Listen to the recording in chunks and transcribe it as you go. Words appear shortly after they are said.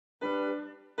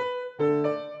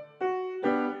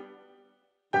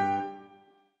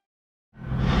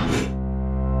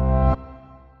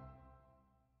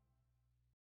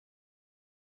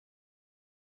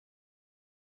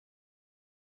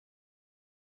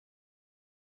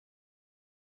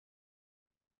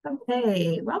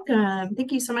Okay, welcome.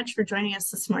 Thank you so much for joining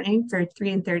us this morning for 3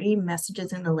 and 30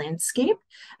 Messages in the Landscape.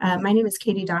 My name is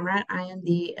Katie Domrat. I am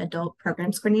the Adult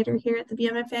Programs Coordinator here at the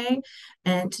VMFA,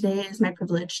 and today is my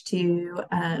privilege to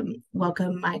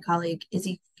welcome my colleague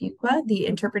Izzie Fuqua, the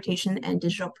Interpretation and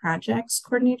Digital Projects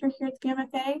Coordinator here at the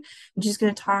VMFA. And she's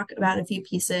going to talk about a few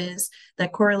pieces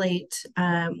that correlate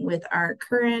with our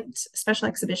current special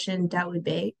exhibition, Dawoud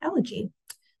Bey, Elegy.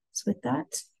 So with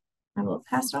that, I will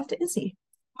pass it off to Izzie.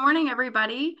 Morning,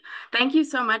 everybody. Thank you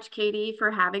so much, Katie,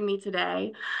 for having me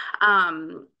today.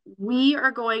 We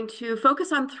are going to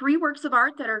focus on three works of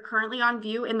art that are currently on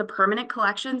view in the permanent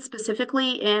collection,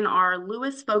 specifically in our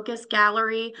Lewis Focus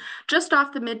Gallery, just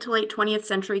off the mid to late 20th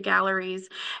century galleries,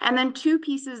 and then two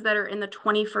pieces that are in the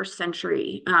 21st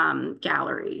century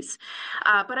galleries.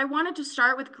 But I wanted to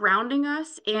start with grounding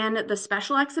us in the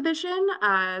special exhibition.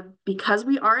 Because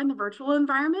we are in the virtual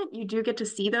environment, you do get to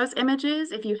see those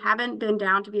images. If you haven't been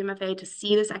down to VMFA to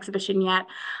see this exhibition yet,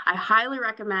 I highly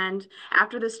recommend,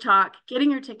 after this talk, getting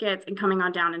your tickets and coming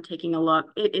on down and taking a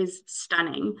look. It is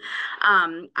stunning.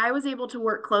 I was able to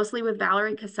work closely with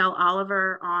Valerie Cassell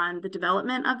Oliver on the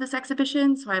development of this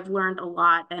exhibition, so I've learned a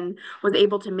lot and was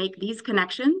able to make these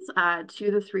connections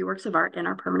to the three works of art in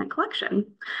our permanent collection.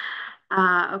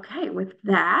 Okay, with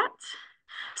that.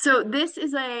 So this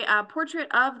is a portrait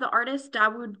of the artist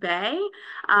Dawoud Bey,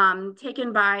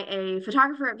 taken by a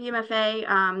photographer at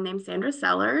VMFA named Sandra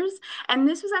Sellers. And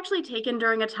this was actually taken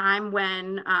during a time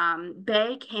when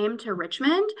Bey came to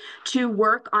Richmond to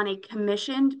work on a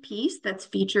commissioned piece that's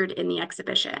featured in the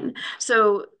exhibition.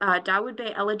 So Dawoud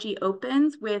Bey Elegy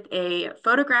opens with a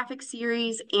photographic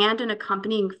series and an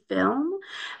accompanying film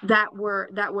that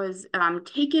was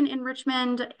taken in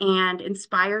Richmond and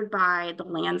inspired by the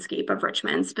landscape of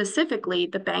Richmond, specifically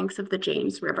the banks of the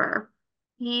James River.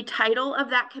 The title of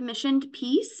that commissioned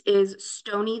piece is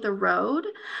Stony the Road.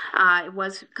 It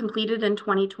was completed in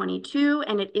 2022,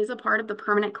 and it is a part of the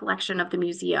permanent collection of the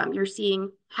museum. You're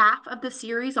seeing half of the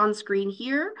series on screen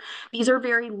here. These are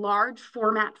very large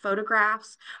format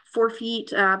photographs, 4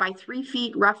 feet by 3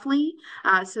 feet roughly.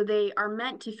 So they are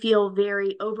meant to feel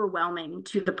very overwhelming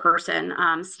to the person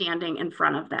standing in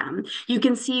front of them. You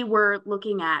can see we're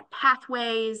looking at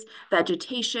pathways,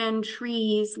 vegetation,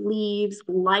 trees, leaves,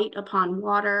 light upon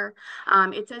water.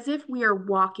 It's as if we are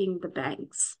walking the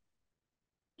banks.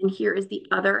 And here is the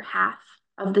other half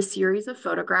of the series of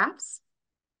photographs.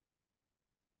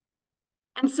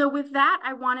 And so with that,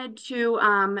 I wanted to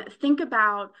think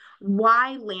about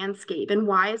why landscape and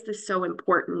why is this so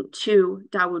important to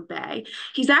Dawoud Bey.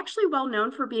 He's actually well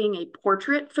known for being a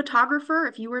portrait photographer.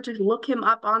 If you were to look him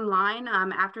up online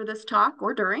after this talk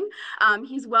or during,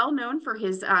 he's well known for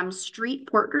his street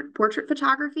portrait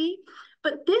photography.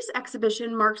 But this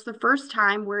exhibition marks the first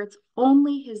time where it's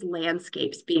only his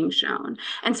landscapes being shown,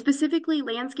 and specifically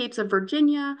landscapes of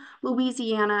Virginia,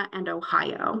 Louisiana, and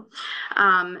Ohio.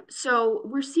 So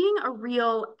we're seeing a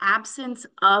real absence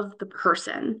of the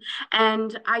person.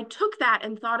 And I took that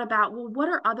and thought about, well, what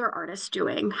are other artists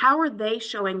doing? How are they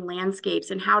showing landscapes,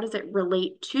 and how does it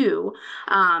relate to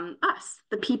us,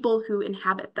 the people who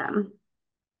inhabit them?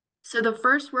 So the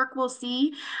first work we'll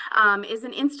see is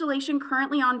an installation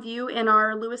currently on view in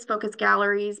our Lewis Focus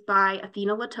Galleries by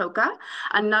Athena Latoka.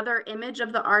 Another image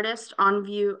of the artist on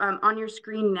view on your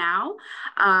screen now.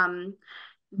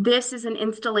 This is an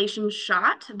installation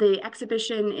shot. The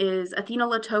exhibition is Athena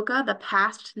Latoka, The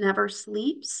Past Never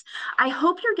Sleeps. I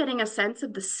hope you're getting a sense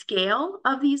of the scale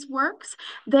of these works.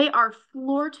 They are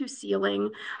floor to ceiling.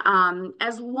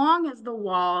 As long as the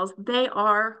walls, they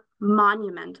are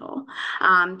monumental.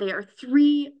 They are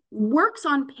three works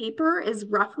on paper is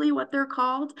roughly what they're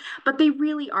called, but they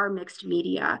really are mixed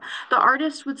media. The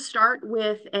artist would start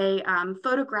with a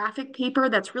photographic paper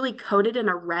that's really coated in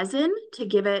a resin to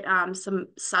give it some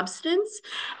substance,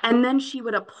 and then she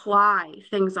would apply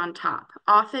things on top,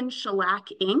 often shellac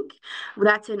ink.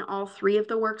 That's in all three of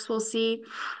the works we'll see,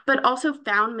 but also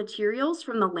found materials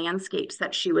from the landscapes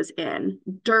that she was in,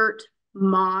 dirt,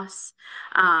 moss,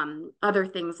 other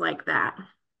things like that.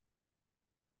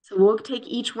 So we'll take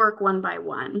each work one by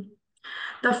one.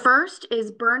 The first is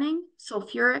Burning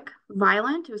Sulfuric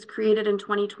Violent. It was created in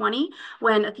 2020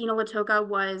 when Athena Latoka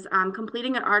was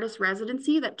completing an artist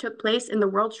residency that took place in the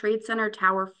World Trade Center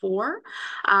Tower 4.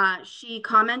 She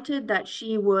commented that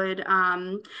she would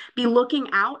be looking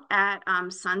out at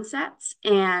sunsets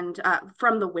and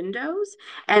from the windows.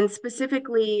 And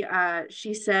specifically,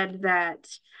 she said that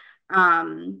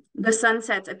the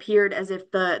sunsets appeared as if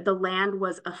the land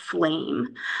was aflame.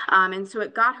 And so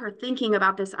it got her thinking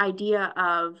about this idea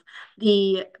of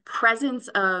the presence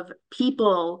of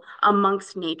people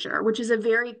amongst nature, which is a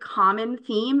very common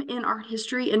theme in art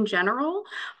history in general.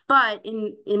 But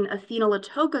in Athena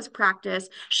Latoka's practice,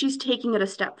 she's taking it a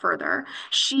step further.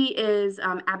 She is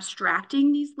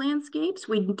abstracting these landscapes.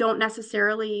 We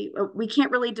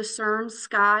can't really discern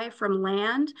sky from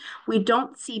land. We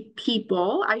don't see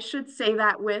people. I should say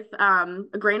that with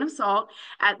a grain of salt.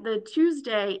 At the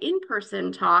Tuesday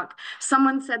in-person talk,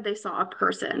 someone said they saw a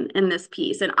person in this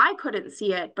piece, and I couldn't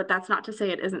see it, but that's not to say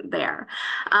it isn't there.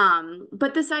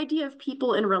 But this idea of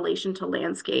people in relation to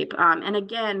landscape, and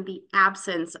again, the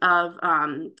absence of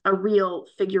a real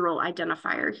figural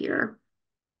identifier here.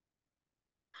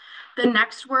 The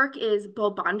next work is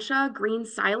Bulbancha, Green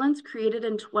Silence, created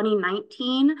in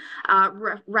 2019,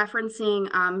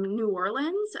 referencing New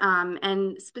Orleans.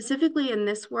 And specifically in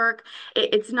this work,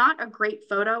 it's not a great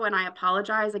photo, and I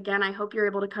apologize. Again, I hope you're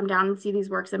able to come down and see these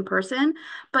works in person.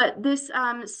 But this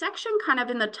section kind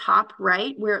of in the top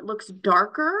right, where it looks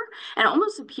darker and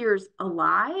almost appears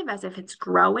alive, as if it's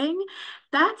growing,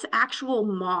 that's actual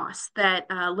moss that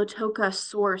Latoka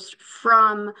sourced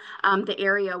from the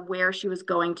area where she was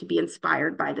going to be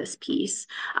inspired by this piece.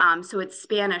 So it's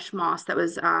Spanish moss that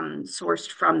was sourced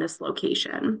from this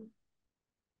location.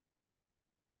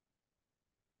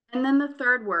 And then the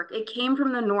third work, It Came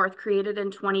from the North, created in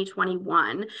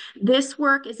 2021. This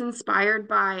work is inspired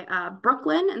by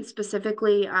Brooklyn, and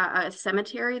specifically a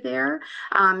cemetery there.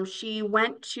 She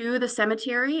went to the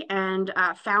cemetery and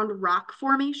found rock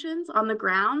formations on the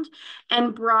ground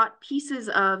and brought pieces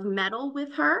of metal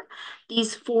with her,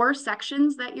 these 4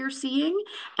 sections that you're seeing,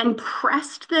 and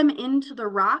pressed them into the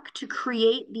rock to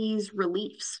create these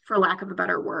reliefs, for lack of a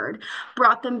better word,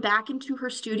 brought them back into her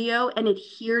studio and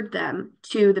adhered them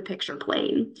to the picture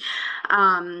plane.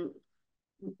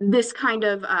 This kind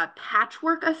of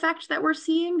patchwork effect that we're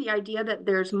seeing, the idea that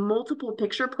there's multiple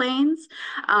picture planes,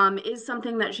 is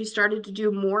something that she started to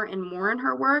do more and more in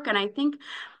her work. And I think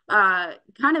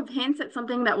kind of hints at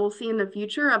something that we'll see in the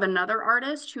future of another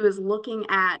artist who is looking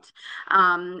at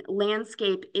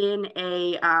landscape in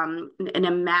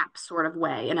a map sort of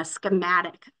way, in a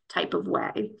schematic type of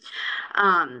way.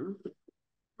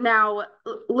 Now,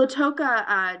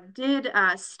 Latoka did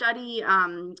study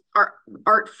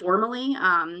art formally.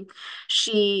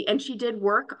 She did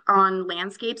work on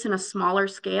landscapes in a smaller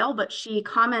scale, but she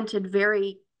commented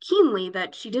very keenly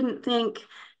that she didn't think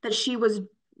that she was,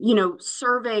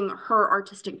 serving her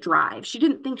artistic drive. She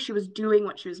didn't think she was doing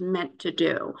what she was meant to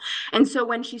do. And so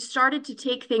when she started to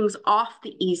take things off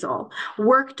the easel,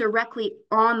 work directly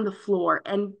on the floor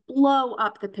and blow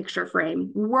up the picture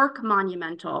frame, work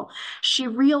monumental, she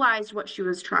realized what she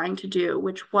was trying to do,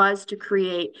 which was to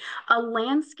create a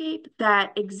landscape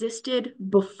that existed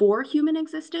before human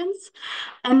existence,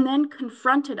 and then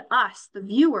confronted us, the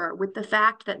viewer, with the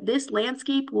fact that this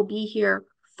landscape will be here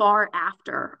far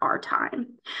after our time.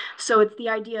 So it's the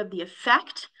idea of the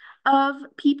effect of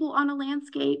people on a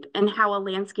landscape and how a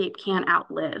landscape can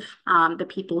outlive the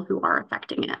people who are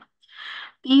affecting it.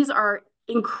 These are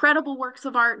incredible works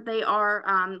of art. They are,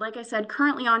 like I said,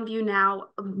 currently on view now,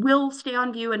 will stay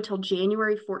on view until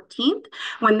January 14th,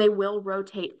 when they will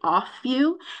rotate off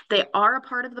view. They are a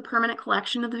part of the permanent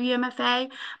collection of the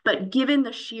VMFA, but given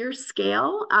the sheer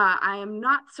scale, I am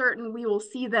not certain we will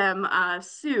see them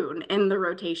soon in the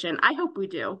rotation. I hope we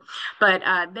do, but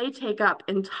they take up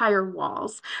entire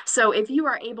walls. So if you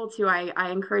are able to, I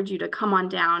encourage you to come on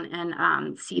down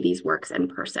and see these works in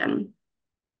person.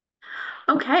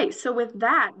 Okay, so with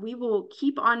that, we will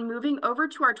keep on moving over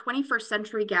to our 21st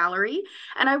century gallery.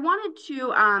 And I wanted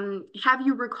to have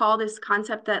you recall this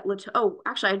concept that,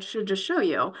 actually, I should just show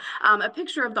you a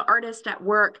picture of the artist at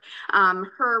work,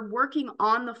 her working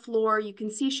on the floor. You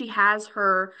can see she has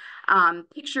her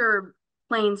picture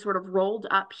plane sort of rolled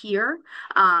up here.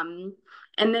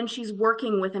 And then she's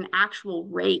working with an actual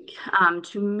rake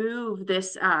to move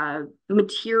this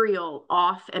material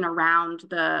off and around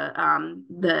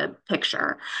the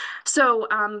picture. So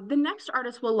the next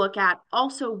artist we'll look at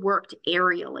also worked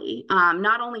aerially,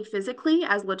 not only physically,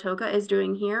 as Latoka is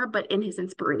doing here, but in his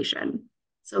inspiration.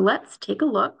 So let's take a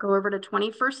look, go over to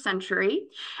 21st century,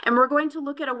 and we're going to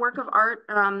look at a work of art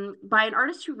by an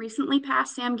artist who recently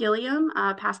passed, Sam Gilliam,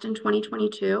 passed in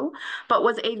 2022, but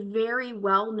was a very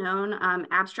well-known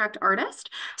abstract artist,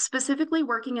 specifically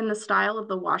working in the style of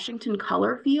the Washington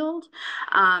color field.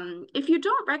 If you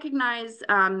don't recognize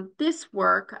this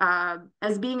work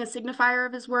as being a signifier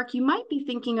of his work, you might be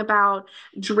thinking about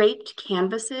draped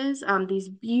canvases, these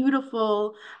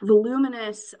beautiful,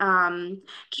 voluminous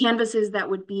canvases that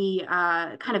would be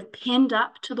kind of pinned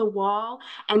up to the wall,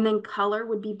 and then color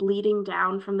would be bleeding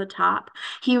down from the top.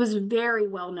 He was very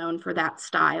well known for that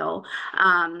style.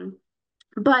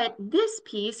 But this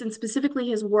piece, and specifically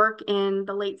his work in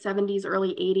the late 70s,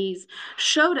 early 80s,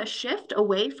 showed a shift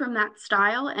away from that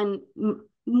style and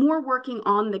more working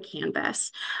on the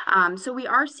canvas. So we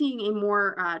are seeing a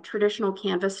more traditional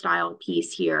canvas style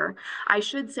piece here. I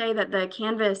should say that the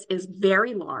canvas is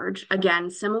very large,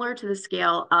 again, similar to the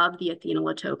scale of the Athena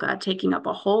Latoka, taking up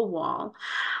a whole wall.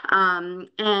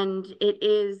 And it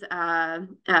is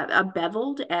a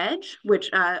beveled edge, which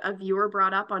a viewer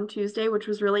brought up on Tuesday, which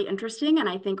was really interesting, and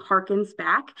I think harkens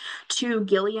back to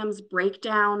Gilliam's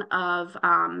breakdown of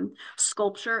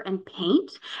sculpture and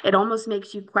paint. It almost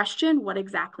makes you question what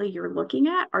exactly you're looking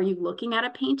at. Are you looking at a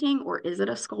painting, or is it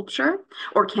a sculpture,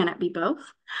 or can it be both?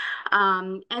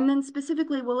 And then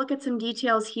specifically, we'll look at some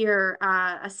details here,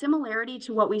 a similarity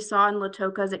to what we saw in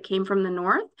Latoka as it came from the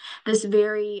north, this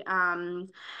very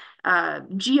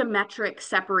geometric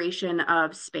separation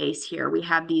of space here. We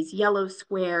have these yellow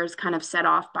squares kind of set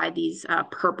off by these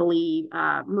purpley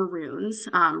maroons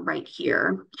right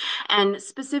here. And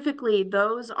specifically,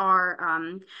 those are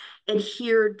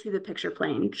adhered to the picture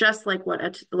plane, just like what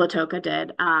Latoka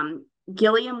did.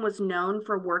 Gilliam was known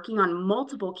for working on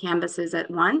multiple canvases at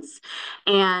once.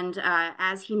 And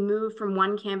as he moved from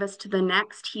one canvas to the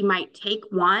next, he might take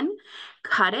one,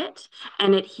 cut it,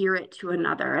 and adhere it to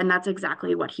another. And that's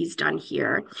exactly what he's done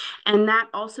here. And that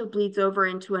also bleeds over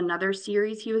into another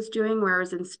series he was doing where it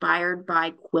was inspired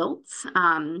by quilts.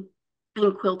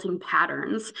 And quilting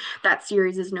patterns. That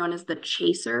series is known as the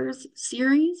Chasers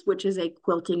series, which is a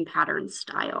quilting pattern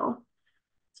style.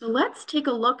 So let's take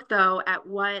a look, though, at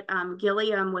what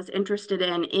Gilliam was interested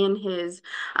in his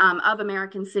Of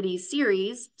American Cities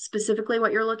series, specifically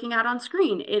what you're looking at on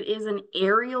screen. It is an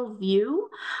aerial view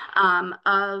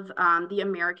of the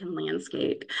American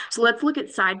landscape. So let's look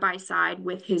at side by side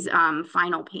with his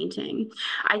final painting.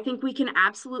 I think we can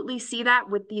absolutely see that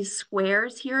with these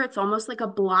squares here. It's almost like a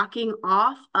blocking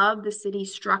off of the city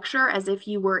structure, as if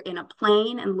you were in a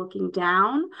plane and looking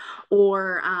down,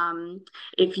 or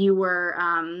if you were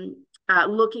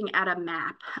looking at a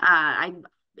map.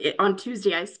 On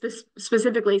Tuesday, I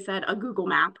specifically said a Google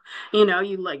map. You know,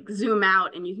 you like zoom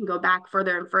out and you can go back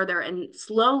further and further, and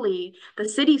slowly the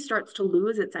city starts to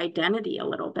lose its identity a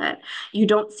little bit. You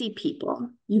don't see people.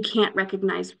 You can't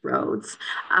recognize roads,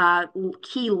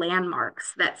 key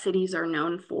landmarks that cities are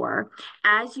known for.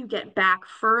 As you get back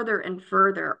further and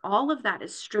further, all of that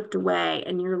is stripped away,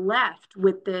 and you're left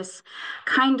with this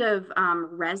kind of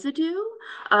residue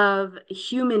of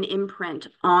human imprint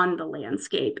on the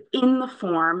landscape in the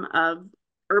form of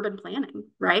urban planning,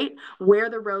 right? Where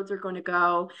the roads are going to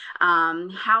go,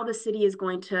 how the city is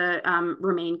going to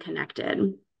remain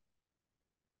connected.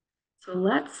 So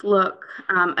let's look,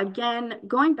 again,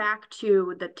 going back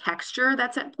to the texture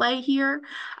that's at play here.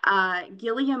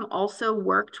 Gilliam also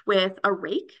worked with a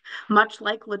rake, much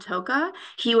like Latoka.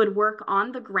 He would work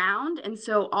on the ground. And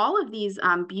so all of these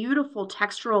beautiful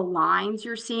textural lines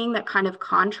you're seeing that kind of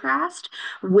contrast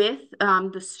with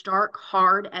the stark,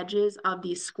 hard edges of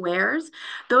these squares,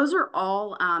 those are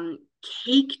all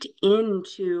caked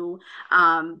into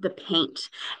the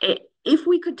paint. If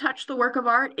we could touch the work of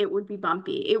art, it would be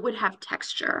bumpy. It would have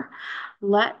texture.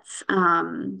 Let's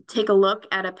take a look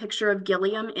at a picture of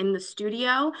Gilliam in the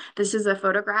studio. This is a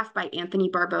photograph by Anthony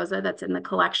Barboza that's in the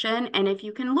collection. And if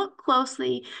you can look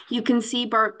closely, you can see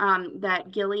that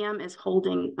Gilliam is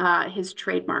holding his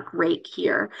trademark rake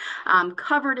here,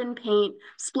 covered in paint,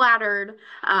 splattered,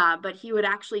 but he would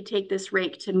actually take this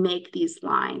rake to make these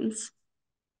lines.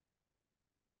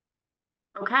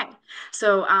 Okay,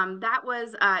 so that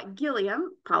was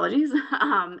Gilliam, apologies.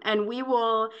 And we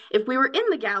will, if we were in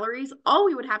the galleries, all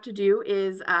we would have to do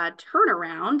is turn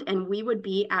around and we would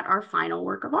be at our final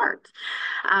work of art.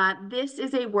 This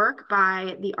is a work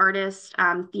by the artist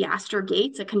Theaster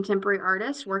Gates, a contemporary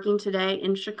artist working today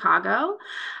in Chicago.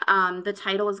 The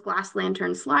title is Glass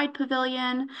Lantern Slide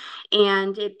Pavilion,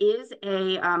 and it is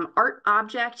a art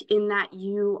object in that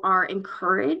you are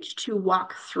encouraged to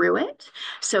walk through it.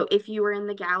 So if you were in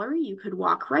the gallery, you could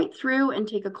walk right through and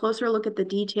take a closer look at the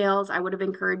details. I would have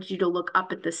encouraged you to look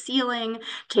up at the ceiling,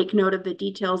 take note of the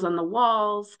details on the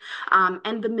walls,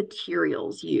 and the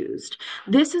materials used.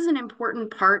 This is an important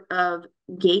part of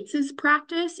Gates's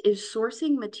practice, is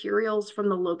sourcing materials from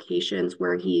the locations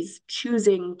where he's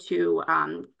choosing to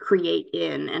create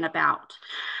in and about.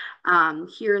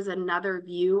 Here's another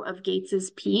view of Gates's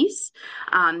piece.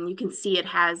 You can see it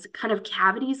has kind of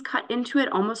cavities cut into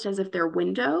it, almost as if they're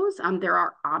windows. There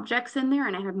are objects in there,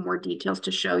 and I have more details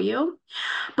to show you.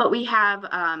 But we have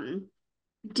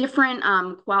different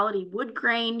quality wood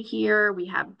grain here. We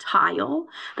have tile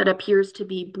that appears to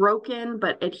be broken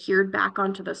but adhered back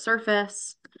onto the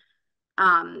surface.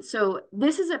 So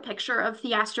this is a picture of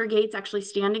Theaster Gates actually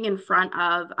standing in front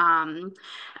of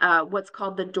what's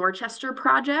called the Dorchester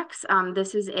Projects.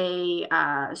 This is a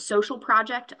social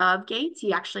project of Gates.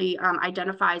 He actually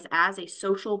identifies as a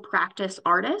social practice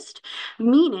artist,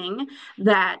 meaning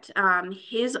that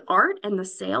his art and the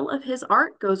sale of his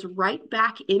art goes right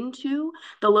back into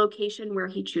the location where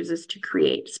he chooses to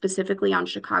create, specifically on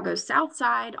Chicago's South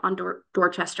Side on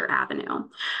Dorchester Avenue.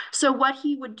 So what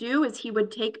he would do is he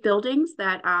would take buildings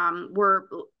that were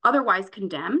otherwise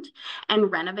condemned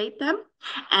and renovate them.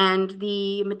 And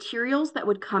the materials that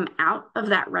would come out of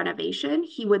that renovation,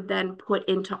 he would then put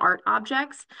into art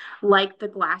objects like the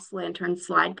glass lantern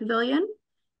slide pavilion,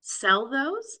 sell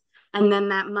those, and then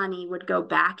that money would go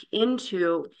back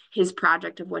into his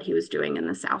project of what he was doing in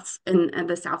the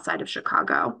south side of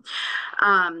Chicago.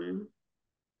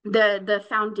 The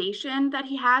foundation that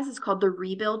he has is called the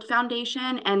Rebuild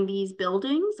Foundation, and these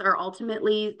buildings are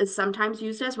ultimately sometimes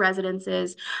used as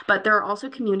residences, but there are also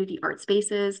community art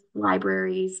spaces,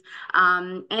 libraries,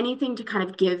 anything to kind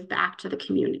of give back to the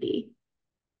community.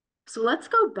 So let's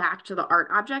go back to the art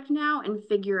object now and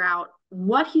figure out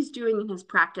what he's doing in his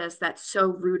practice that's so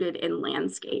rooted in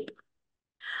landscape.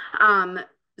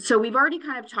 So we've already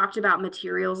kind of talked about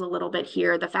materials a little bit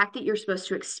here. The fact that you're supposed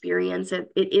to experience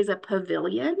it, it is a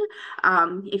pavilion.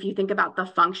 If you think about the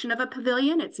function of a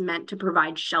pavilion, it's meant to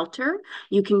provide shelter.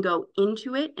 You can go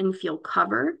into it and feel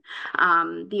covered.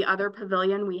 The other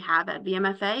pavilion we have at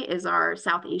VMFA is our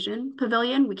South Asian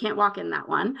pavilion. We can't walk in that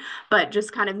one, but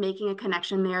just kind of making a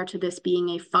connection there to this being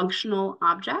a functional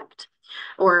object,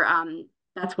 or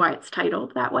that's why it's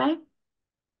titled that way.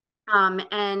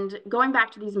 And going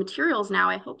back to these materials now,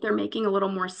 I hope they're making a little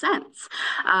more sense.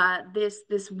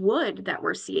 This wood that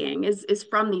we're seeing is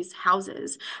from these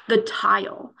houses. The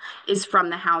tile is from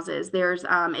the houses. There's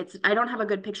I don't have a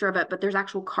good picture of it, but there's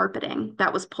actual carpeting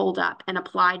that was pulled up and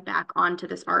applied back onto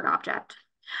this art object.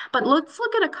 But let's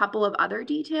look at a couple of other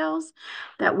details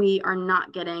that we are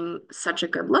not getting such a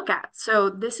good look at. So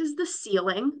this is the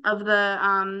ceiling of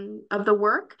the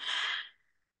work.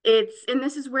 And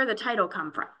this is where the title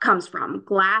comes from,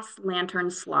 glass lantern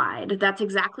slide. That's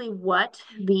exactly what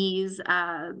these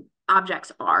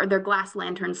objects are. They're glass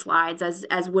lantern slides,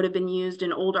 as would have been used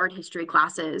in old art history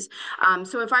classes.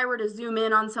 So if I were to zoom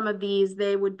in on some of these,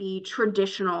 they would be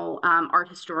traditional art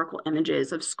historical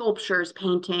images of sculptures,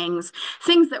 paintings,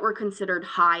 things that were considered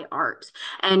high art.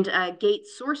 And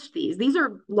Gates sourced these. These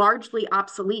are largely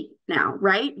obsolete now,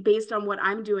 right? Based on what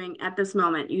I'm doing at this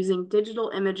moment, using digital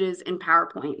images in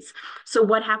PowerPoints. So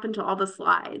what happened to all the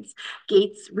slides?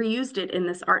 Gates reused it in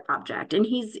this art object, and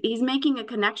he's making a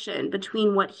connection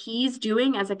between what he's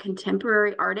doing as a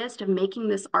contemporary artist of making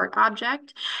this art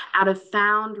object out of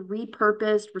found,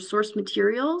 repurposed, resourced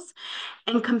materials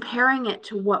and comparing it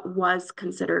to what was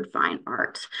considered fine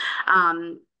art.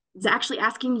 Is actually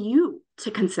asking you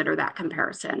to consider that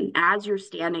comparison as you're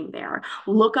standing there.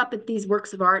 Look up at these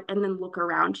works of art and then look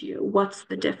around you. What's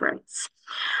the difference?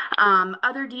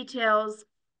 Other details.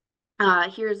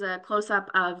 Here's a close-up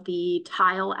of the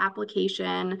tile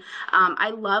application. I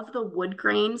love the wood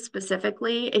grain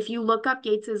specifically. If you look up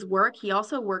Gates's work, he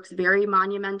also works very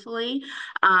monumentally,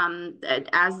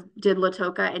 as did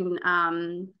Latoka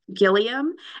and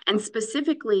Gilliam, and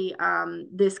specifically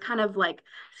this kind of like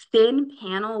thin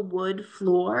panel wood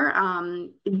floor.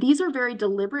 These are very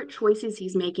deliberate choices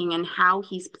he's making and how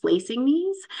he's placing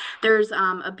these. There's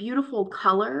a beautiful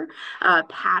color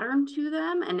pattern to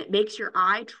them, and it makes your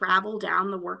eye travel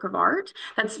down the work of art.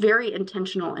 That's very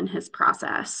intentional in his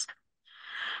process.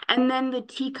 And then the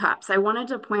teacups. I wanted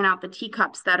to point out the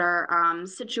teacups that are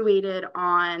situated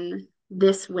on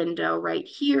this window right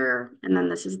here, and then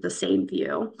this is the same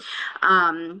view.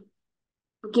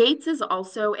 Gates is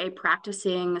also a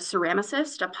practicing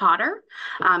ceramicist, a potter,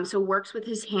 so works with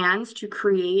his hands to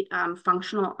create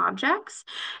functional objects.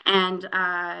 And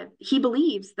he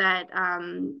believes that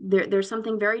there's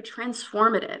something very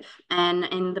transformative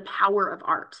in the power of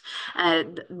art.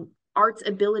 Art's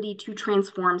ability to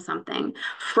transform something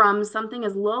from something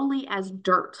as lowly as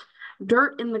dirt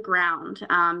in the ground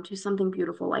to something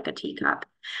beautiful like a teacup.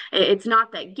 It's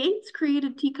not that Gates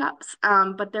created teacups,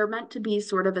 but they're meant to be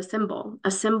sort of a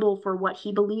symbol for what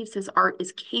he believes his art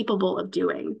is capable of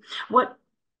doing. What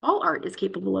all art is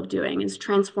capable of doing is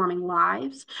transforming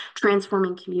lives,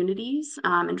 transforming communities,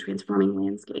 and transforming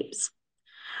landscapes.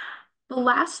 The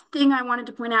last thing I wanted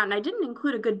to point out, and I didn't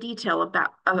include a good detail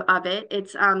of it,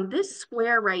 it's this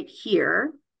square right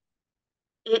here.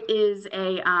 It is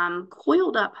a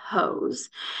coiled up hose,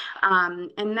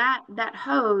 and that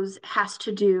hose has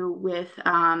to do with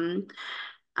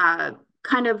uh,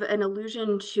 kind of an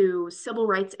allusion to civil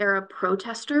rights era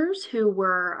protesters who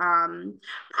were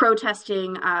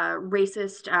protesting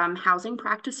racist housing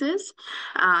practices,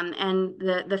 and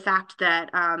the fact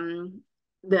that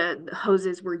the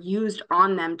hoses were used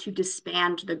on them to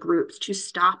disband the groups, to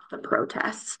stop the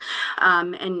protests.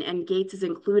 And Gates is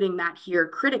including that here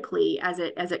critically as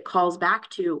it calls back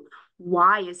to,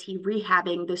 why is he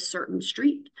rehabbing this certain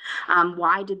street?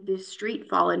 Why did this street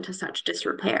fall into such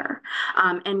disrepair?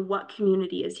 And what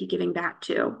community is he giving back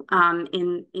to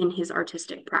in his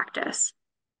artistic practice?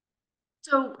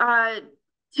 So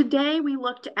today we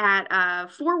looked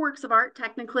at 4 works of art.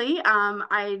 Technically,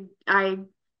 I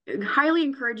highly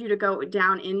encourage you to go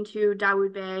down into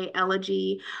Dawoud Bey,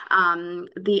 Elegy.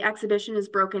 The exhibition is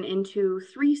broken into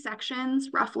 3 sections,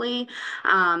 roughly.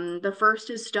 The first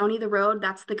is Stony the Road.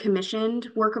 That's the commissioned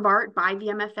work of art by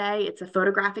VMFA. It's a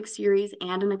photographic series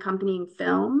and an accompanying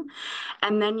film.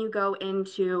 And then you go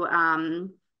into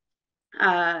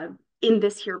In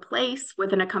This Here Place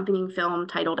with an accompanying film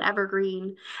titled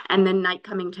Evergreen, and then Night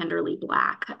Coming Tenderly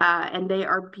Black. And they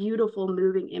are beautiful,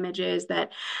 moving images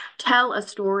that tell a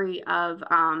story of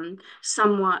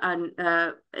someone,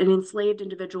 an enslaved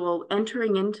individual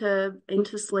entering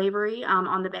into slavery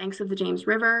on the banks of the James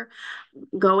River,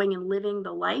 going and living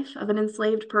the life of an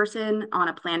enslaved person on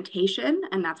a plantation,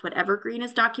 and that's what Evergreen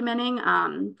is documenting.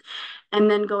 And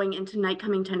then going into Night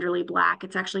Coming Tenderly Black,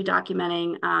 it's actually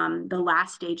documenting the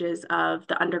last stages of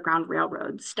the Underground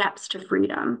Railroad, steps to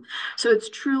freedom. So it's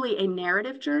truly a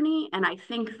narrative journey, and I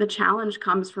think the challenge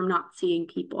comes from not seeing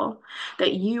people,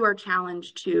 that you are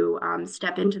challenged to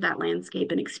step into that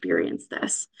landscape and experience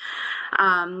this.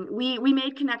 We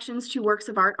made connections to works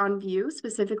of art on view,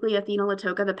 specifically Athena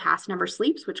Latoka, The Past Never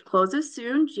Sleeps, which closes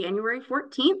soon, January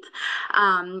 14th,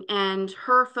 and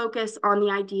her focus on the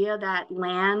idea that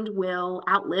land will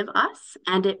outlive us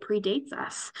and it predates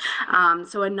us.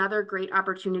 So another great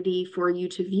opportunity for you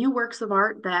to view works of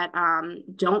art that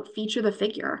don't feature the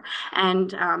figure, and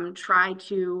try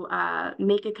to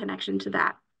make a connection to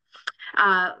that.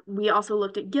 We also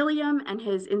looked at Gilliam and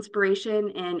his inspiration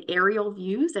in aerial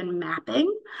views and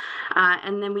mapping.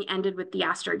 And then we ended with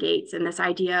Theaster Gates and this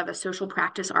idea of a social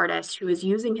practice artist who is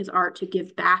using his art to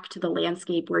give back to the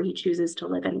landscape where he chooses to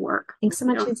live and work. Thanks so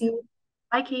much, Izzie.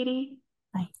 Bye, Katie.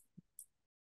 Bye.